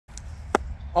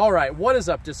All right, what is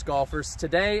up, disc golfers?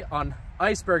 Today on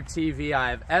Iceberg TV,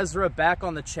 I have Ezra back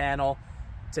on the channel.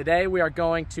 Today we are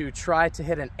going to try to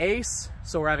hit an ace.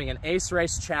 So we're having an ace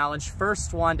race challenge.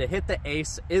 First one to hit the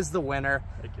ace is the winner.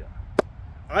 Heck yeah.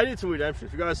 I did some redemption.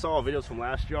 If you guys saw videos from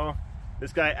last year,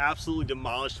 this guy absolutely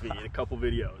demolished me in a couple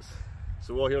videos.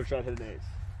 So we're here to try to hit an ace.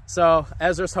 So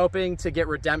Ezra's hoping to get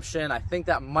redemption. I think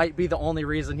that might be the only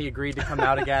reason he agreed to come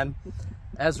out again.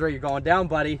 Ezra, you're going down,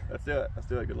 buddy. Let's do it. Let's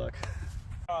do it. Good luck.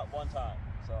 One time.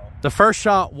 So. The first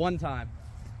shot, one time.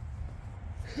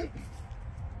 260.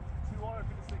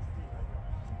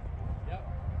 Yep.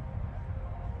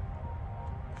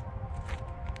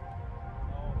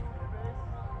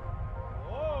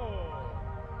 Oh,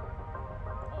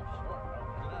 Oh, sure.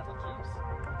 Get out the juice.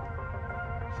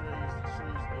 should have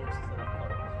used oops instead of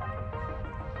puddle.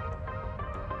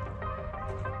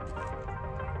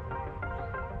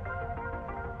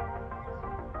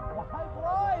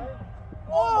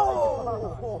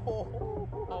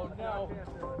 Oh no.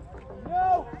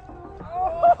 No!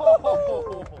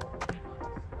 Oh.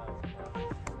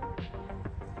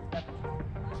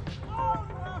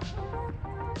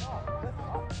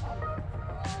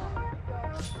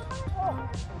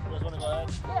 You guys want to go ahead?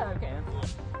 Yeah, I can.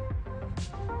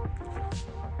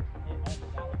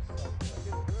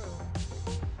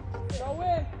 Go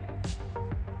in.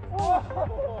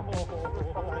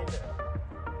 Behind it.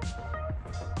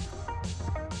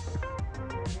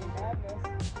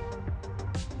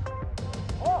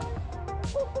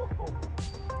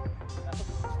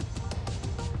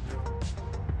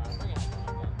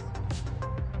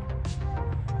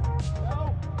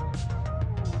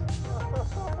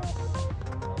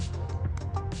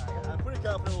 I'm pretty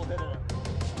confident we'll hit it.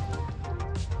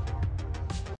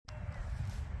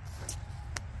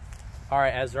 All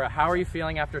right, Ezra, how are you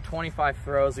feeling after 25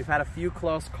 throws? We've had a few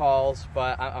close calls,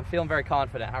 but I'm feeling very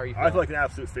confident. How are you feeling? I feel like an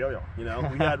absolute failure. You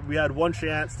know, we had one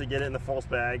chance to get it in the false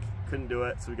bag, couldn't do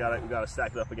it, so we got to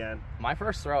stack it up again. My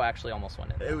first throw actually almost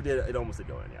went in. It almost did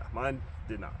go in, yeah. Mine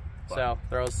did not. But So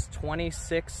throws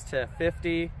 26 to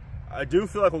 50. I do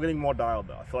feel like we're getting more dialed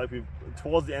though. I feel like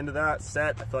towards the end of that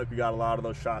set, I feel like we got a lot of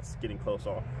those shots getting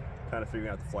closer, kind of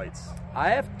figuring out the flights.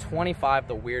 I have 25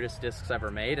 the weirdest discs ever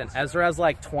made, and Ezra has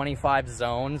like 25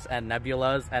 zones and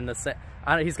nebulas, and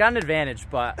he's got an advantage,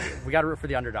 but we got to root for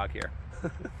the underdog here.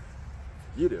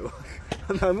 You do.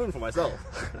 I'm rooting for myself.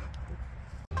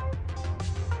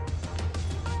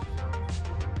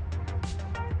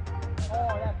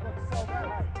 Oh, that looks so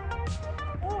good.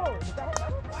 Oh, is that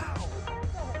wow.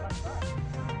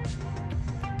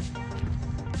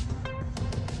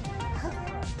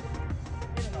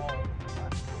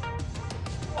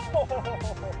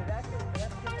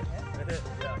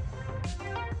 Yeah.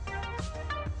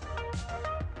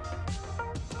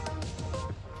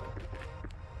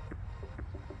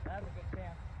 That's a good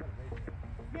chance.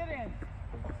 Get in.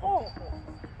 Oh.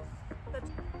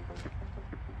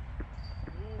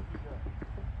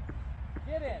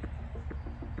 Get in.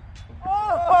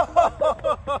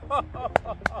 Oh.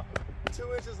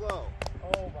 2 inches low.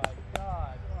 Oh my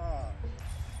God. Oh.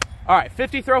 All right,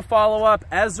 50 throw follow-up.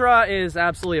 Ezra is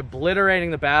absolutely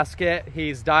obliterating the basket.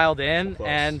 He's dialed in, Close.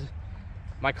 and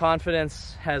my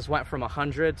confidence has went from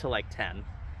 100 to like 10.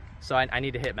 So I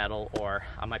need to hit metal, or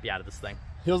I might be out of this thing.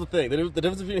 Here's the thing: the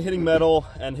difference between hitting metal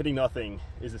and hitting nothing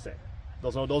is the same.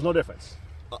 There's no difference.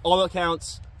 All that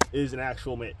counts is an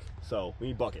actual make. So we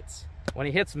need buckets. When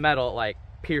he hits metal, it like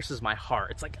pierces my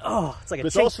heart. It's like, oh, it's like a But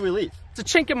it's chink. also relief. It's a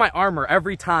chink in my armor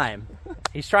every time.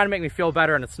 He's trying to make me feel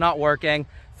better, and it's not working.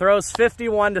 Throws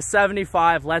 51 to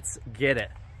 75. Let's get it.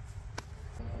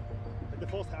 Like the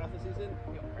first half of the season,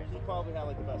 he probably had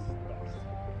like the best.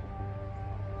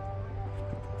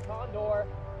 Condor.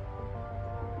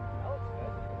 That looks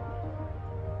good.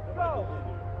 Go.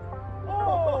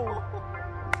 Oh!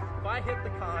 If I hit the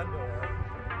condor.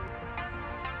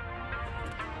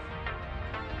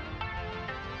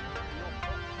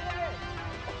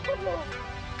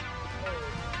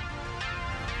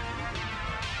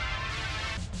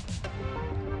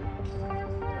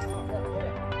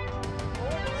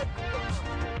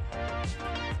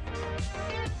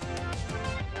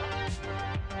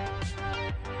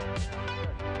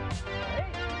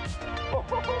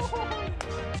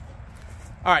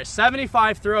 All right,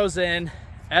 75 throws in.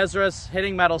 Ezra's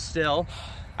hitting metal still.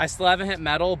 I still haven't hit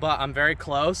metal, but I'm very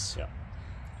close. Yeah.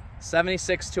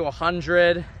 76 to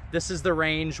 100. This is the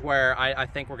range where I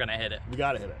think we're gonna hit it. We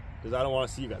gotta hit it because I don't want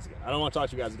to see you guys again. I don't want to talk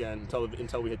to you guys again until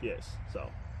we hit the ace. So.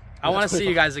 I want to see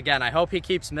you guys again. I hope he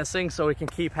keeps missing so we can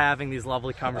keep having these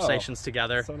lovely conversations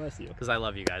together. So nice of you. Because I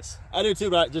love you guys. I do too,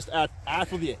 but just add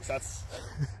for the ace. That's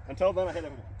until then I hit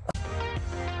everyone.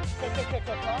 pick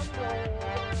a condor.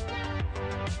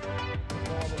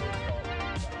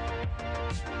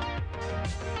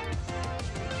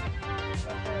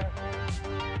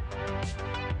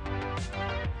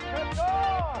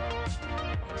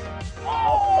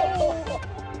 Oh!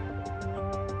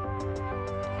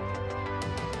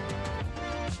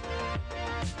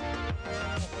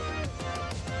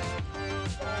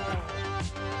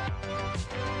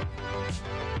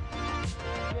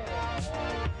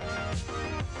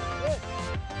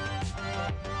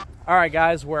 All right,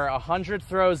 guys, we're 100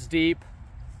 throws deep.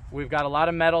 We've got a lot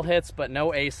of metal hits, but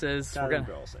no aces. We're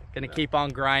gonna keep on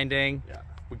grinding.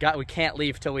 Yeah. We can't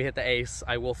leave till we hit the ace.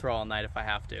 I will throw all night if I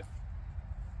have to.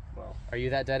 Well, are you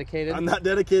that dedicated? I'm not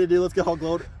dedicated, dude. Let's get all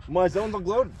glowed. My zones are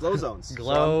glow zones.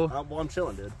 Glow. So I'm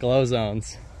chilling, dude. Glow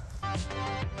zones.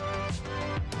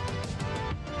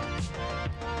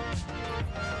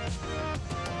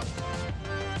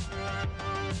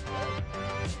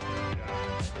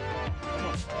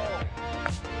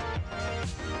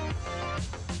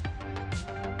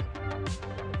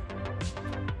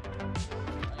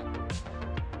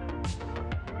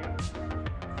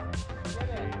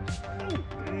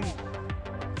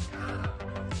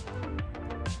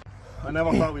 I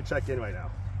never thought we'd check in right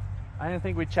now. I didn't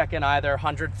think we'd check in either.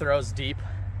 100 throws deep.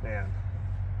 Man.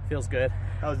 Feels good.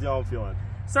 How's the arm feeling?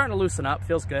 Starting to loosen up.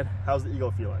 Feels good. How's the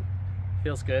ego feeling?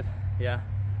 Feels good. Yeah.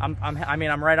 I mean,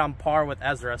 I'm right on par with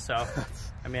Ezra, so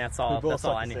I mean, that's all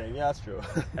I need. Yeah, that's true.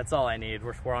 That's all I need.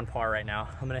 We're on par right now.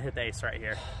 I'm gonna hit the ace right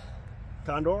here.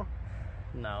 Condor?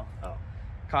 No. Oh.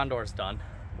 Condor's done.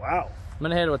 Wow. I'm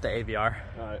gonna hit it with the AVR.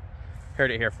 All right.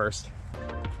 Heard it here first.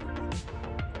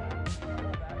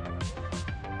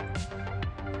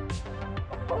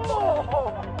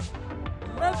 Oh!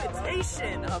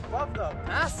 Levitation above the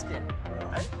basket.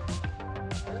 Right?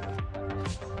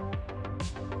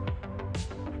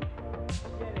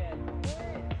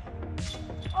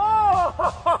 Oh!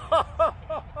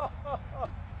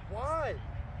 Why?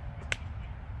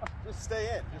 Just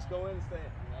stay in. Just go in and stay in.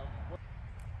 You know?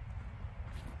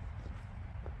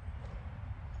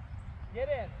 Get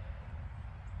in.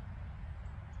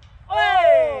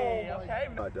 Hey! Oh, okay.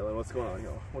 All right, Dylan, what's going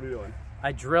on? What are you doing?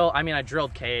 I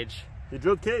drilled cage. You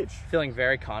drilled cage? Feeling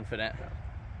very confident. Yeah.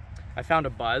 I found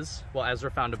a buzz. Well, Ezra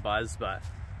found a buzz, but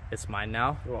it's mine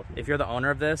now. You're welcome. If you're the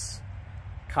owner of this,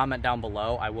 comment down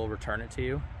below. I will return it to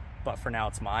you. But for now,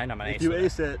 it's mine. I'm gonna ace it. If you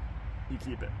ace it, you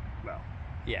keep it. Well.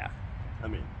 Yeah. I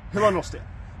mean, he'll understand.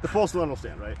 The post will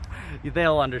understand, right?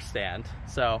 They'll understand.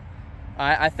 So,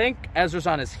 I think Ezra's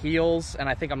on his heels, and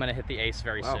I think I'm gonna hit the ace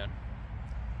very soon.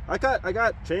 I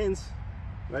got chains,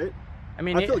 right? I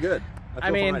mean, I feel good. I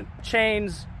feel fine.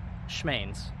 Chains,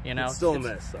 schmains, you know. It's still a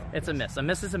miss, though. It's a miss. A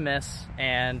miss is a miss,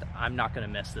 and I'm not gonna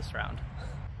miss this round.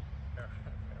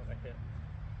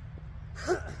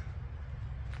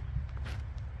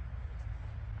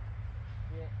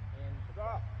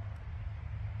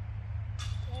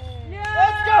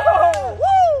 Let's go!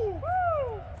 Woo!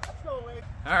 Woo! Let's go, Wade.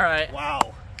 All right.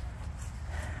 Wow.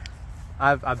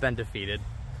 I've been defeated.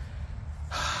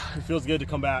 It feels good to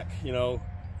come back, you know,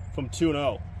 from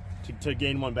 2-0 to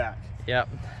gain one back. Yep.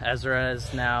 Ezra is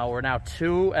we're now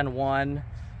 2-1,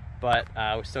 but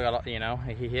we still got, you know,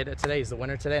 he hit it today. He's the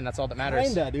winner today, and that's all that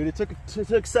matters. Kinda, dude. It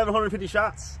took 750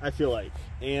 shots, I feel like.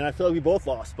 And I feel like we both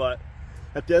lost, but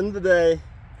at the end of the day,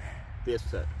 the ace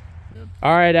was it.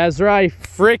 All right, Ezra, I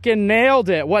freaking nailed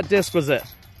it. What disc was it?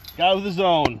 Guy with his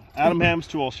own. Adam Ham's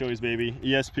tool shows, baby.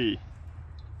 ESP.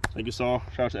 Thank you, Saul.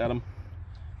 Shout out to Adam.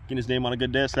 Getting his name on a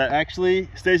good disc. That actually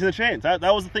stays in the chains. That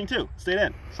was the thing, too. Stayed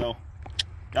in. So,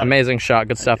 amazing shot.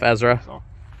 Good stuff, Ezra.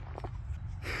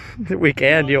 We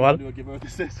can. Do you want to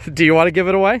give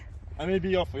it away? I mean, it'd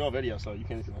be for your video, so you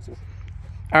can't see this.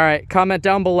 All right, comment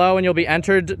down below and you'll be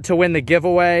entered to win the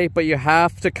giveaway, but you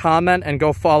have to comment and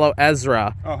go follow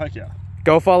Ezra. Oh, heck yeah.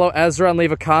 Go follow Ezra and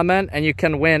leave a comment, and you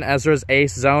can win Ezra's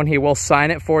Ace Zone. He will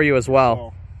sign it for you as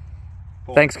well.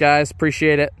 Cool. Thanks, guys.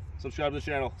 Appreciate it. Subscribe to the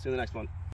channel. See you in the next one.